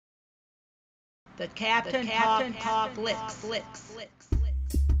The Captain Talk Flicks.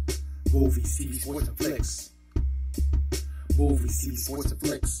 Movies, TV, sports, and flicks. Movies, TV, sports, and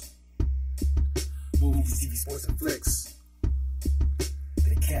flicks. Movies, TV, sports, and flicks.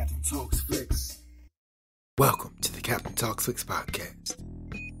 The Captain Talks Flicks. Welcome to the Captain Talks Flicks podcast.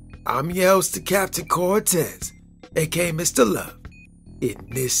 I'm your host, the Captain Cortez, aka Mr. Love, and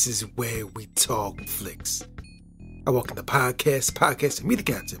this is where we talk flicks. I welcome the podcast to me, the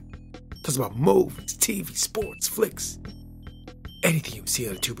Captain. Talks about movies, TV, sports, flicks. Anything you see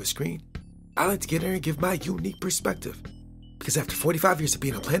on a tuber screen, I like to get in there and give my unique perspective. Because after 45 years of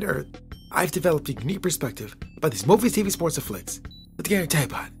being on planet Earth, I've developed a unique perspective about these movies, TV, sports, and flicks. Let's get into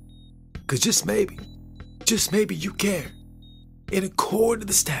about it. Because just maybe you care. And according to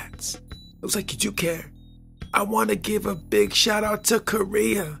the stats, looks like you do care. I want to give a big shout out to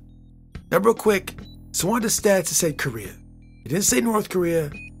Korea. Now real quick, so one of the stats that said Korea. It didn't say North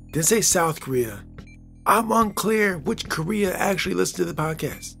Korea. Didn't say South Korea. I'm unclear which Korea actually listened to the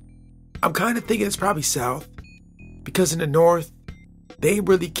podcast. I'm kind of thinking it's probably South, because in the North, they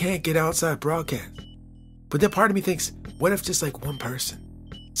really can't get outside broadcast. But then part of me thinks, what if just like one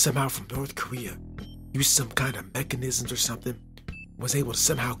person, somehow from North Korea, used some kind of mechanisms or something, was able to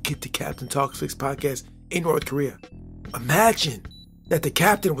somehow get the Captain Talks Flicks podcast in North Korea? Imagine that the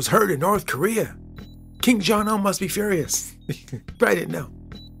captain was heard in North Korea. King Jong-un must be furious. Probably didn't know.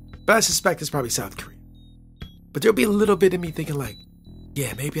 But I suspect it's probably South Korea. But there'll be a little bit of me thinking like,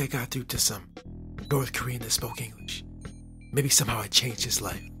 yeah, maybe I got through to some North Korean that spoke English. Maybe somehow I changed his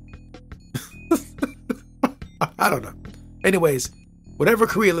life. I don't know. Anyways, whatever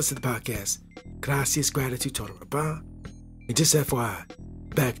Korea listens to the podcast, gracias, gratitude, total rabah. And just FYI,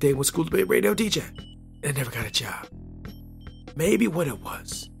 back then was school to be a radio DJ, and I never got a job. Maybe what it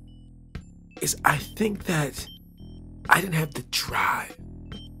was is I think that I didn't have the drive.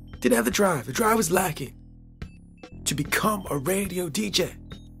 The drive was lacking to become a radio DJ.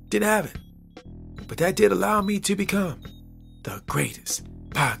 Didn't have it. But that did allow me to become the greatest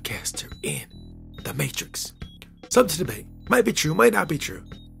podcaster in the Matrix. Something to debate. Might be true, might not be true.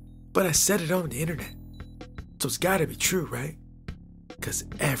 But I said it on the internet. So it's gotta be true, right? Because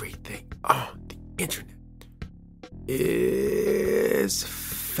everything on the internet is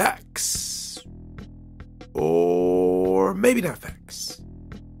facts. Or maybe not facts.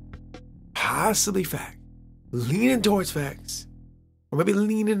 Possibly fact. Leaning towards facts. Or maybe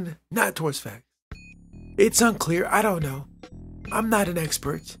leaning not towards facts. It's unclear. I don't know. I'm not an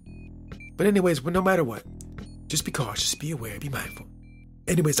expert. But anyways, no matter what, just be cautious, be aware, be mindful.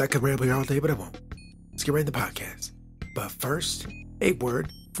 Anyways, I could ramble here all day, but I won't. Let's get right into the podcast. But first, a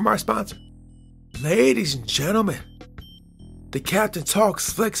word from our sponsor. Ladies and gentlemen, the Captain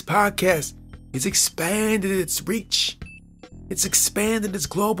Talks Flicks podcast has expanded its reach. It's expanded its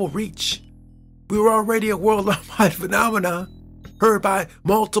global reach. We were already a worldwide phenomenon, heard by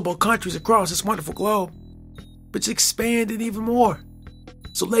multiple countries across this wonderful globe, but it's expanded even more.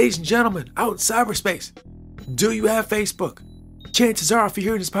 So ladies and gentlemen, out in cyberspace, do you have Facebook? Chances are, if you're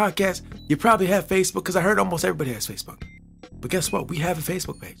hearing this podcast, you probably have Facebook, because I heard almost everybody has Facebook. But guess what? We have a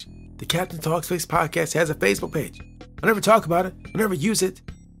Facebook page. The Captain Talks Flicks podcast has a Facebook page. I never talk about it. I never use it.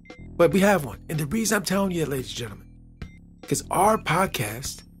 But we have one. And the reason I'm telling you that, ladies and gentlemen, because our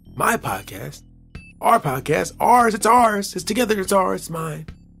podcast, my podcast, our podcast, ours, it's ours. It's together, it's ours, it's mine.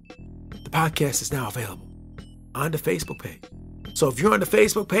 The podcast is now available on the Facebook page. So if you're on the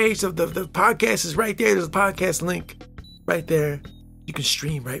Facebook page, the podcast is right there. There's a podcast link right there. You can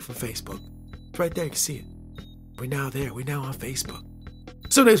stream right from Facebook. It's right there. You can see it. We're now there. We're now on Facebook.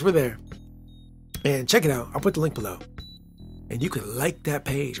 So next, we're there. And check it out. I'll put the link below. And you can like that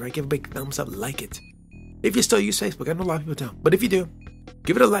page, right? Give a big thumbs up. Like it. If you still use Facebook. I know a lot of people don't. But if you do,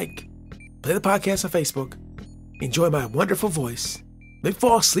 give it a like. Play the podcast on Facebook. Enjoy my wonderful voice. Maybe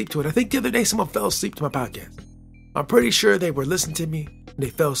fall asleep to it. I think the other day someone fell asleep to my podcast. I'm pretty sure they were listening to me and they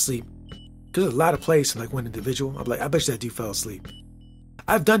fell asleep. Because there's a lot of plays from like one individual. I'm like, I bet you that dude fell asleep.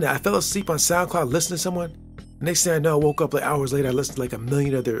 I've done that. I fell asleep on SoundCloud listening to someone. And next thing I know, I woke up like hours later. I listened to like 1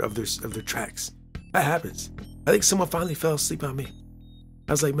 million of their tracks. That happens. I think someone finally fell asleep on me.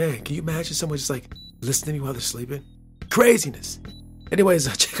 I was like, man, can you imagine someone just like listening to me while they're sleeping? Craziness.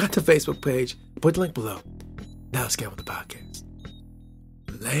 Anyways, check out the Facebook page. Put the link below. Now let's get on with the podcast.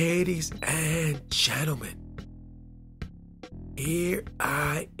 Ladies and gentlemen, here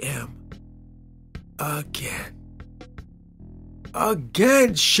I am again.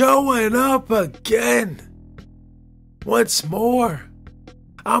 Again, showing up again. Once more.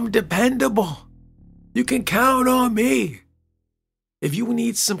 I'm dependable. You can count on me. If you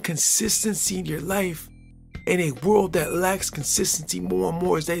need some consistency in your life, in a world that lacks consistency more and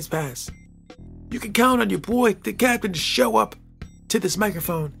more as days pass, you can count on your boy, the captain, to show up to this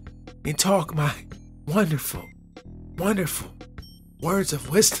microphone and talk my wonderful, wonderful words of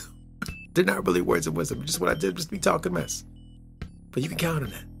wisdom. They're not really words of wisdom, just what I did, just me talking mess. But you can count on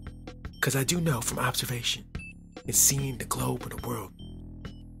that, because I do know from observation and seeing the globe and the world,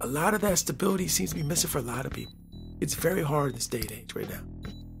 a lot of that stability seems to be missing for a lot of people. It's very hard in this day and age right now,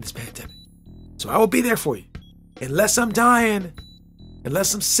 in this pandemic. So I will be there for you. Unless I'm dying,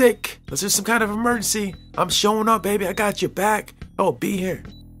 unless I'm sick, unless there's some kind of emergency, I'm showing up, baby. I got your back. I will be here.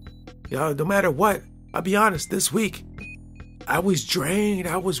 No matter what, I'll be honest, this week, I was drained.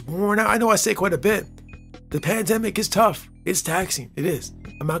 I was worn out. I know I say quite a bit. The pandemic is tough. It's taxing. It is.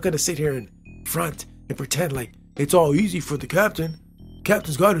 I'm not going to sit here in front and pretend like it's all easy for the captain.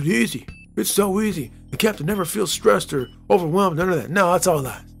 Captain's got it easy. It's so easy. The captain never feels stressed or overwhelmed. None of that. No, that's all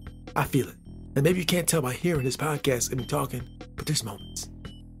lies. I feel it. And maybe you can't tell by hearing this podcast and me talking, but there's moments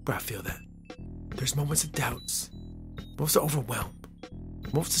where I feel that. There's moments of doubts, moments of overwhelm,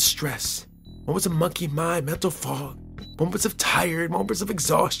 moments of stress, moments of monkey mind, mental fog, moments of tired, moments of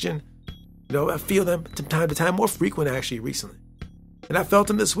exhaustion. I feel them from time to time, more frequent actually recently. And I felt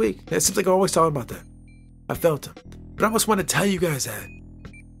them this week. It seems like I'm always talking about that. I felt them. But I almost want to tell you guys that.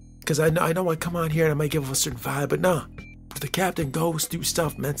 Because I know I come on here and I might give off a certain vibe, but no. The captain goes through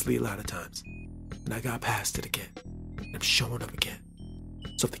stuff mentally a lot of times. And I got past it again. And I'm showing up again.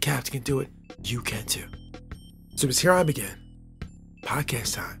 So if the captain can do it, you can too. So it's here I begin.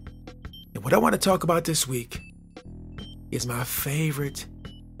 Podcast time. And what I want to talk about this week is my favorite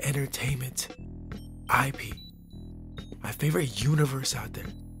entertainment IP. My favorite universe out there.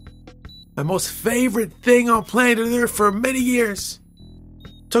 My most favorite thing on planet Earth for many years.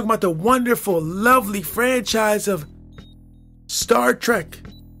 Talking about the wonderful, lovely franchise of Star Trek.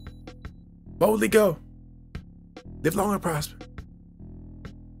 Boldly go. Live long and prosper.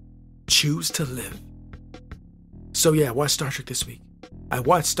 Choose to live. So yeah, I watched Star Trek this week. I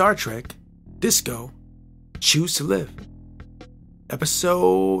watched Star Trek Disco Choose to Live.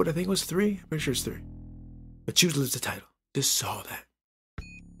 Episode, I think it was 3. I'm pretty sure it's 3. But Choose to Live's the title. Just saw that.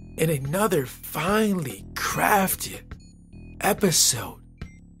 And another finely crafted episode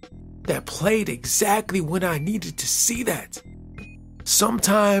that played exactly when I needed to see that.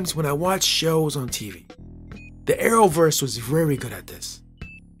 Sometimes when I watch shows on TV, the Arrowverse was very good at this.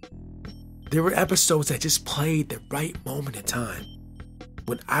 There were episodes that just played the right moment in time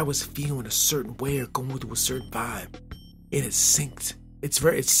when I was feeling a certain way or going through a certain vibe, and it synced. It's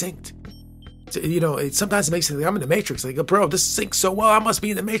synced. So, sometimes it makes it like I'm in the Matrix. Like, bro, this syncs so well, I must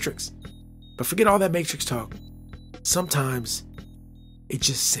be in the Matrix. But forget all that Matrix talk. Sometimes it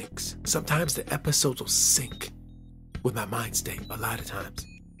just syncs. Sometimes the episodes will sync with my mind state a lot of times.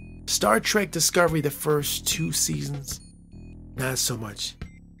 Star Trek Discovery, the first 2 seasons, not so much.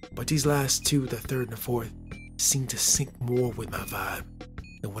 But these last 2, the 3rd and the 4th, seem to sync more with my vibe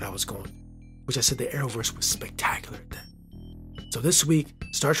than what I was going. Which I said the Arrowverse was spectacular at that. So this week,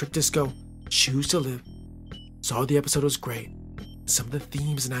 Star Trek Disco, Choose to Live. Saw the episode was great. Some of the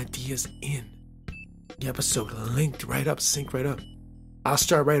themes and ideas in the episode linked right up, synced right up. I'll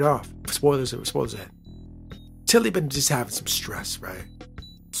start right off. Spoilers ahead. Tilly been just having some stress, right?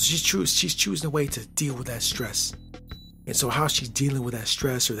 So she's choosing a way to deal with that stress. And so how she's dealing with that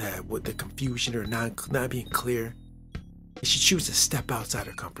stress or that with the confusion or not being clear, and she chooses to step outside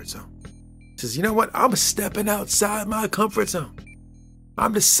her comfort zone. She says, you know what? I'm stepping outside my comfort zone.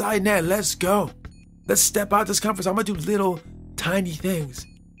 I'm deciding that let's go. Let's step out this comfort zone. I'm gonna do little tiny things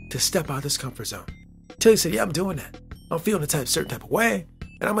to step out this comfort zone. Tilly said, yeah, I'm doing that. I'm feeling a certain type of way,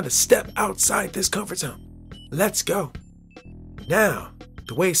 and I'm gonna step outside this comfort zone. Let's go. Now,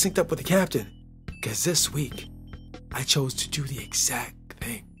 the way it synced up with the captain, because this week, I chose to do the exact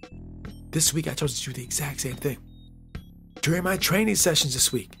thing. This week, I chose to do the exact same thing. During my training sessions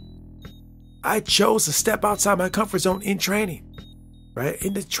this week, I chose to step outside my comfort zone in training. Right?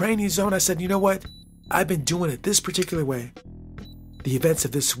 In the training zone, I said, you know what? I've been doing it this particular way. The events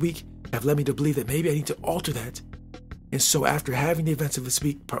of this week have led me to believe that maybe I need to alter that. And so after having the events of this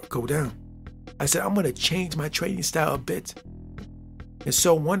week go down, I said, I'm going to change my training style a bit. And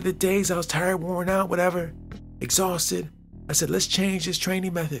so one of the days I was tired, worn out, whatever, exhausted, I said, let's change this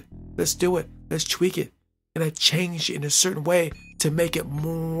training method. Let's do it. Let's tweak it. And I changed it in a certain way to make it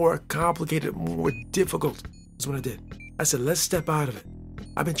more complicated, more difficult. That's what I did. I said, let's step out of it.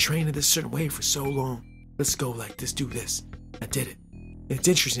 I've been training this certain way for so long. Let's go like this, do this. I did it. And it's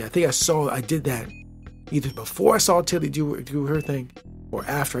interesting. I think I did that either before I saw Tilly do her thing or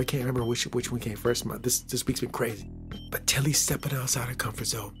after. I can't remember which one came first. This week's been crazy. But Tilly stepping outside her comfort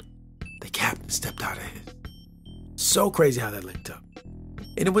zone. The captain stepped out of his. So crazy how that linked up.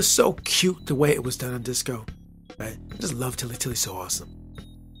 And it was so cute the way it was done on Disco. Right? I just love Tilly. Tilly's so awesome.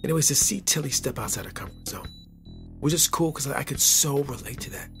 Anyways, to see Tilly step outside her comfort zone was just cool because I could so relate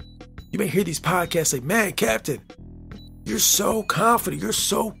to that. You may hear these podcasts like, man, Captain, you're so confident. You're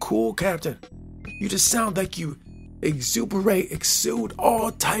so cool, Captain. You just sound like you exude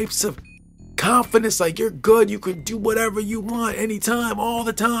all types of confidence. Like you're good. You can do whatever you want anytime, all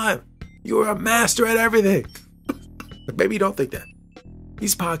the time. You're a master at everything. But maybe you don't think that.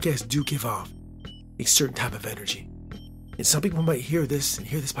 These podcasts do give off a certain type of energy. And some people might hear this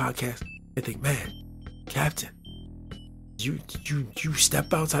podcast and think, man, Captain, you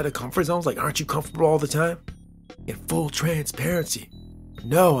step outside of comfort zones? Like, aren't you comfortable all the time? In full transparency.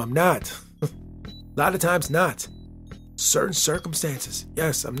 No, I'm not. A lot of times not. Certain circumstances,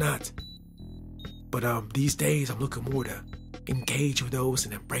 yes, I'm not. But these days I'm looking more to engage with those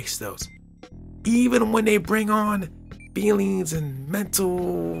and embrace those. Even when they bring on feelings and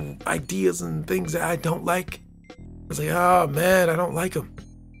mental ideas and things that I don't like. It's like, oh man, I don't like them.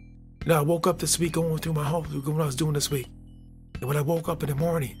 You know, I woke up this week going through my whole, what I was doing this week. And when I woke up in the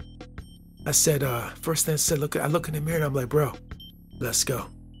morning, I said, first thing I said, I look in the mirror and I'm like, bro, let's go.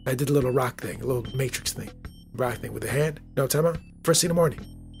 I did a little rock thing, a little matrix thing. Rock thing with the hand. You know what I'm talking about? First thing in the morning.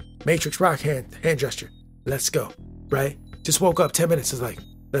 Matrix rock hand gesture. Let's go. Right? Just woke up 10 minutes. It's like,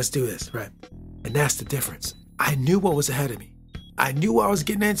 let's do this. Right? And that's the difference. I knew what was ahead of me. I knew what I was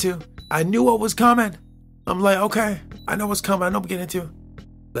getting into. I knew what was coming. I'm like, okay, I know what's coming. I know what I'm getting into.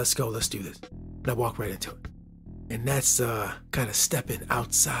 Let's go. Let's do this. And I walk right into it. And that's kind of stepping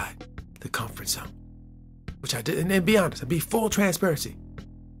outside the comfort zone, which I did. And then be honest, I'd be full transparency.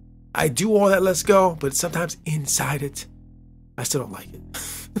 I do all that let's go, but sometimes inside it, I still don't like it.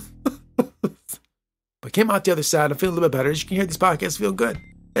 But came out the other side. I'm feeling a little bit better. As you can hear, these podcasts feel good.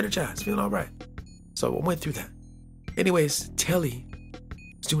 Energized, feeling all right. So I went through that. Anyways, Tilly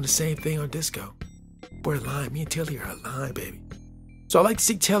is doing the same thing on Disco. We're aligned. Me and Tilly are aligned, baby. So I like to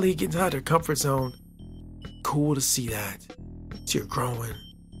see Tilly getting out of her comfort zone. Cool to see that. See her growing.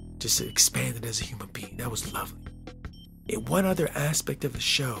 Just expanding as a human being. That was lovely. And one other aspect of the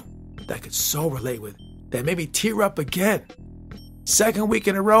show that I could so relate with, that made me tear up again. Second week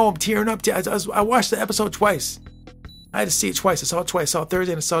in a row, I'm tearing up. I watched the episode twice. I had to see it twice. I saw it twice. I saw it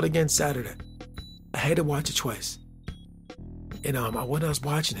Thursday and I saw it again Saturday. I had to watch it twice. And when I was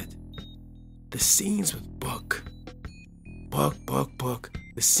watching it, the scenes with Book.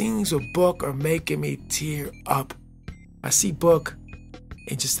 The scenes with Book are making me tear up. I see Book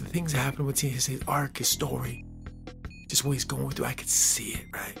and just the things that happen with him, his arc, his story, just what he's going through. I could see it,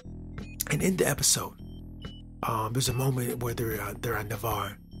 right? And in the episode, there's a moment where they're on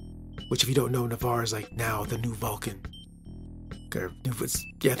Navarre, which if you don't know, Navarre is like now the new Vulcan. I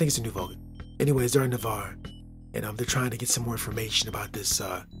think it's a new Vulcan. Anyways, they're on Navarre, and they're trying to get some more information about this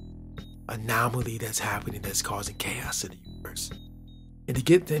anomaly that's happening that's causing chaos in the universe. And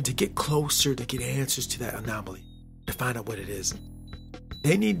to get closer, to get answers to that anomaly, to find out what it is,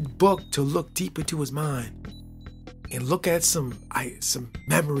 they need Book to look deep into his mind and look at some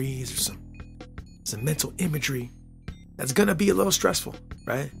memories or some mental imagery that's gonna be a little stressful,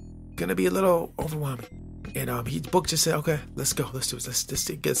 right? Gonna be a little overwhelming. And Book just said, okay, let's go, let's do it,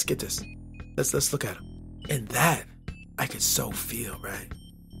 let's get this. Let's look at him. And that I could so feel, right?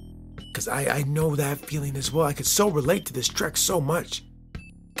 Because I know that feeling as well. I could so relate to this trek so much.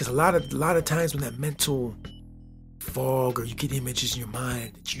 Because a lot of times when that mental fog or you get images in your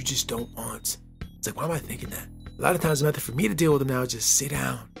mind that you just don't want, it's like, why am I thinking that? A lot of times the method for me to deal with them now is just sit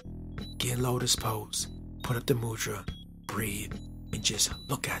down, get in lotus pose, put up the mudra, breathe, and just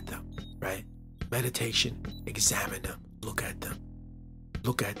look at them, right? Meditation, examine them, look at them,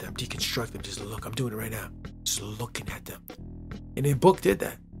 deconstruct them, just look. I'm doing it right now, just looking at them. And then Book did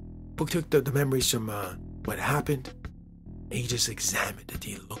that. Book took the memories from what happened, and he just examined it.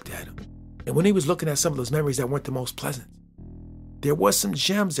 He looked at them. And when he was looking at some of those memories that weren't the most pleasant, there was some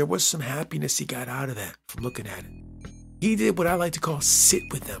gems, there was some happiness he got out of that from looking at it. He did what I like to call sit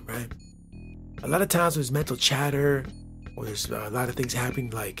with them, right? A lot of times there's mental chatter, or there's a lot of things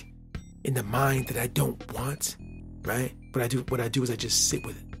happening like in the mind that I don't want, right? But what I do is I just sit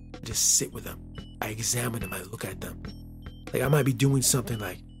with it. I just sit with them. I examine them. I look at them. Like I might be doing something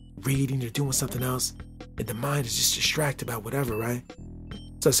like reading or doing something else, and the mind is just distracted about whatever, right?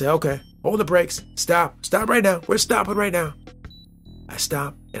 So I say, okay, hold the brakes. Stop right now. We're stopping right now. I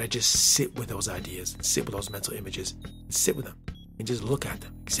stop and I just sit with those ideas, and sit with those mental images, and sit with them, and just look at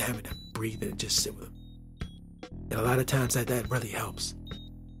them, examine them, breathe, and just sit with them. And a lot of times that really helps.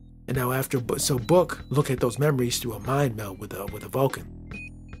 And now Book looked at those memories through a mind meld with a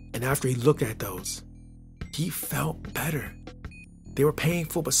Vulcan. And after he looked at those, he felt better. They were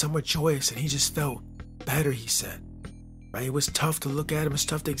painful, but some were joyous, and he just felt better, he said. Right? It was tough to look at him, it was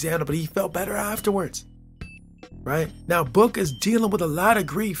tough to examine, but he felt better afterwards. Right? Now, Book is dealing with a lot of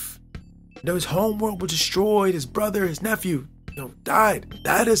grief. His homeworld was destroyed, his brother, his nephew, died.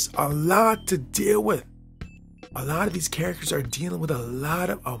 That is a lot to deal with. A lot of these characters are dealing with a lot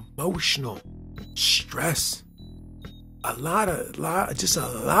of emotional stress. A lot of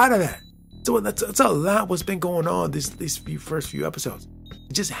that. So that's a lot what's been going on these first few episodes.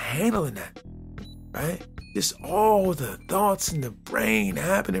 Just handling that, right? Just all the thoughts in the brain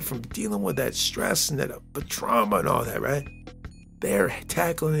happening from dealing with that stress and that trauma and all that, right? They're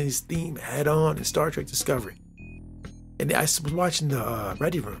tackling this theme head on in Star Trek Discovery. And I was watching the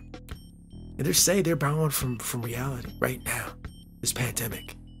Ready Room, and they're saying they're bound from reality right now. This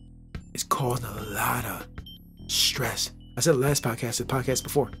pandemic is causing a lot of stress. I said the last podcast, the podcast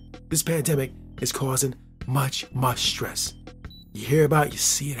before. This pandemic is causing much stress. You hear about it, you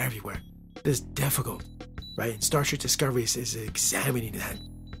see it everywhere. It's difficult, right? And Star Trek Discovery is examining that,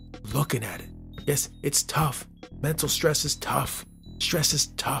 looking at it. Yes, it's tough. Mental stress is tough. Stress is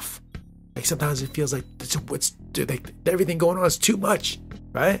tough. Like sometimes it feels like everything going on is too much,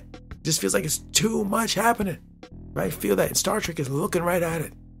 right? It just feels like it's too much happening, right? Feel that. And Star Trek is looking right at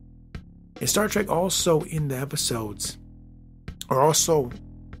it. And Star Trek also in the episodes are also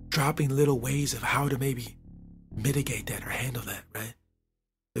dropping little ways of how to maybe mitigate that or handle that, right?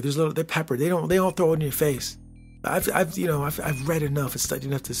 Like they're peppered. They don't throw it in your face. I've read enough and studied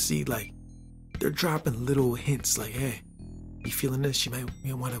enough to see like they're dropping little hints like, hey, you feeling this? You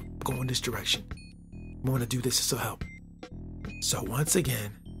might want to go in this direction. You want to do this, this will help. So once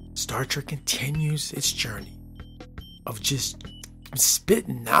again, Star Trek continues its journey of just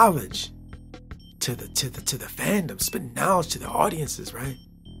spitting knowledge to the fandom, spitting knowledge to the audiences, right?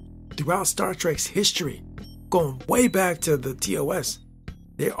 Throughout Star Trek's history, going way back to the TOS,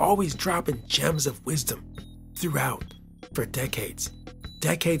 they're always dropping gems of wisdom throughout for decades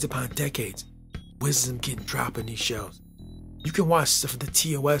upon decades. Wisdom getting dropped in these shows. You can watch stuff of the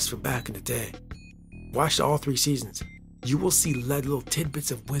TOS from back in the day. Watch all 3 seasons. You will see little tidbits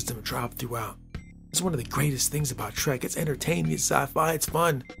of wisdom drop throughout. It's one of the greatest things about Trek. It's entertaining, it's sci-fi, it's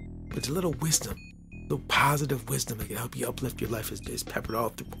fun. But it's a little wisdom, a little positive wisdom that can help you uplift your life is peppered all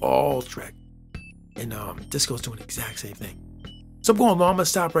through all Trek. And Disco's doing the exact same thing. So I'm going long. I'm going to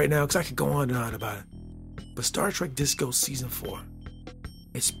stop right now because I could go on and on about it. But Star Trek Disco Season 4,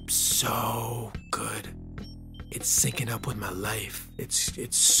 it's so good. It's syncing up with my life.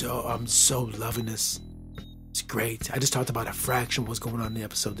 I'm so loving this. It's great. I just talked about a fraction of what's going on in the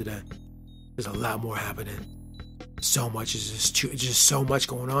episode today. There's a lot more happening. So much is just so much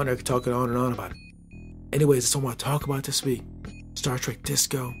going on. I could talk on and on about it. Anyways, that's what I want to talk about this week. Star Trek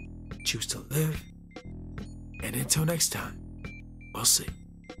Disco, Choose to Live. And until next time, we'll see.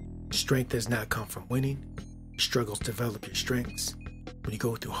 Strength does not come from winning. Struggles develop your strengths. When you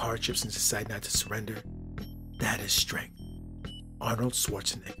go through hardships and decide not to surrender, that is strength. Arnold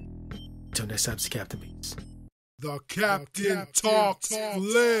Schwarzenegger. Until next time, it's Captain Beats. The Captain Talks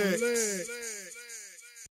Flicks.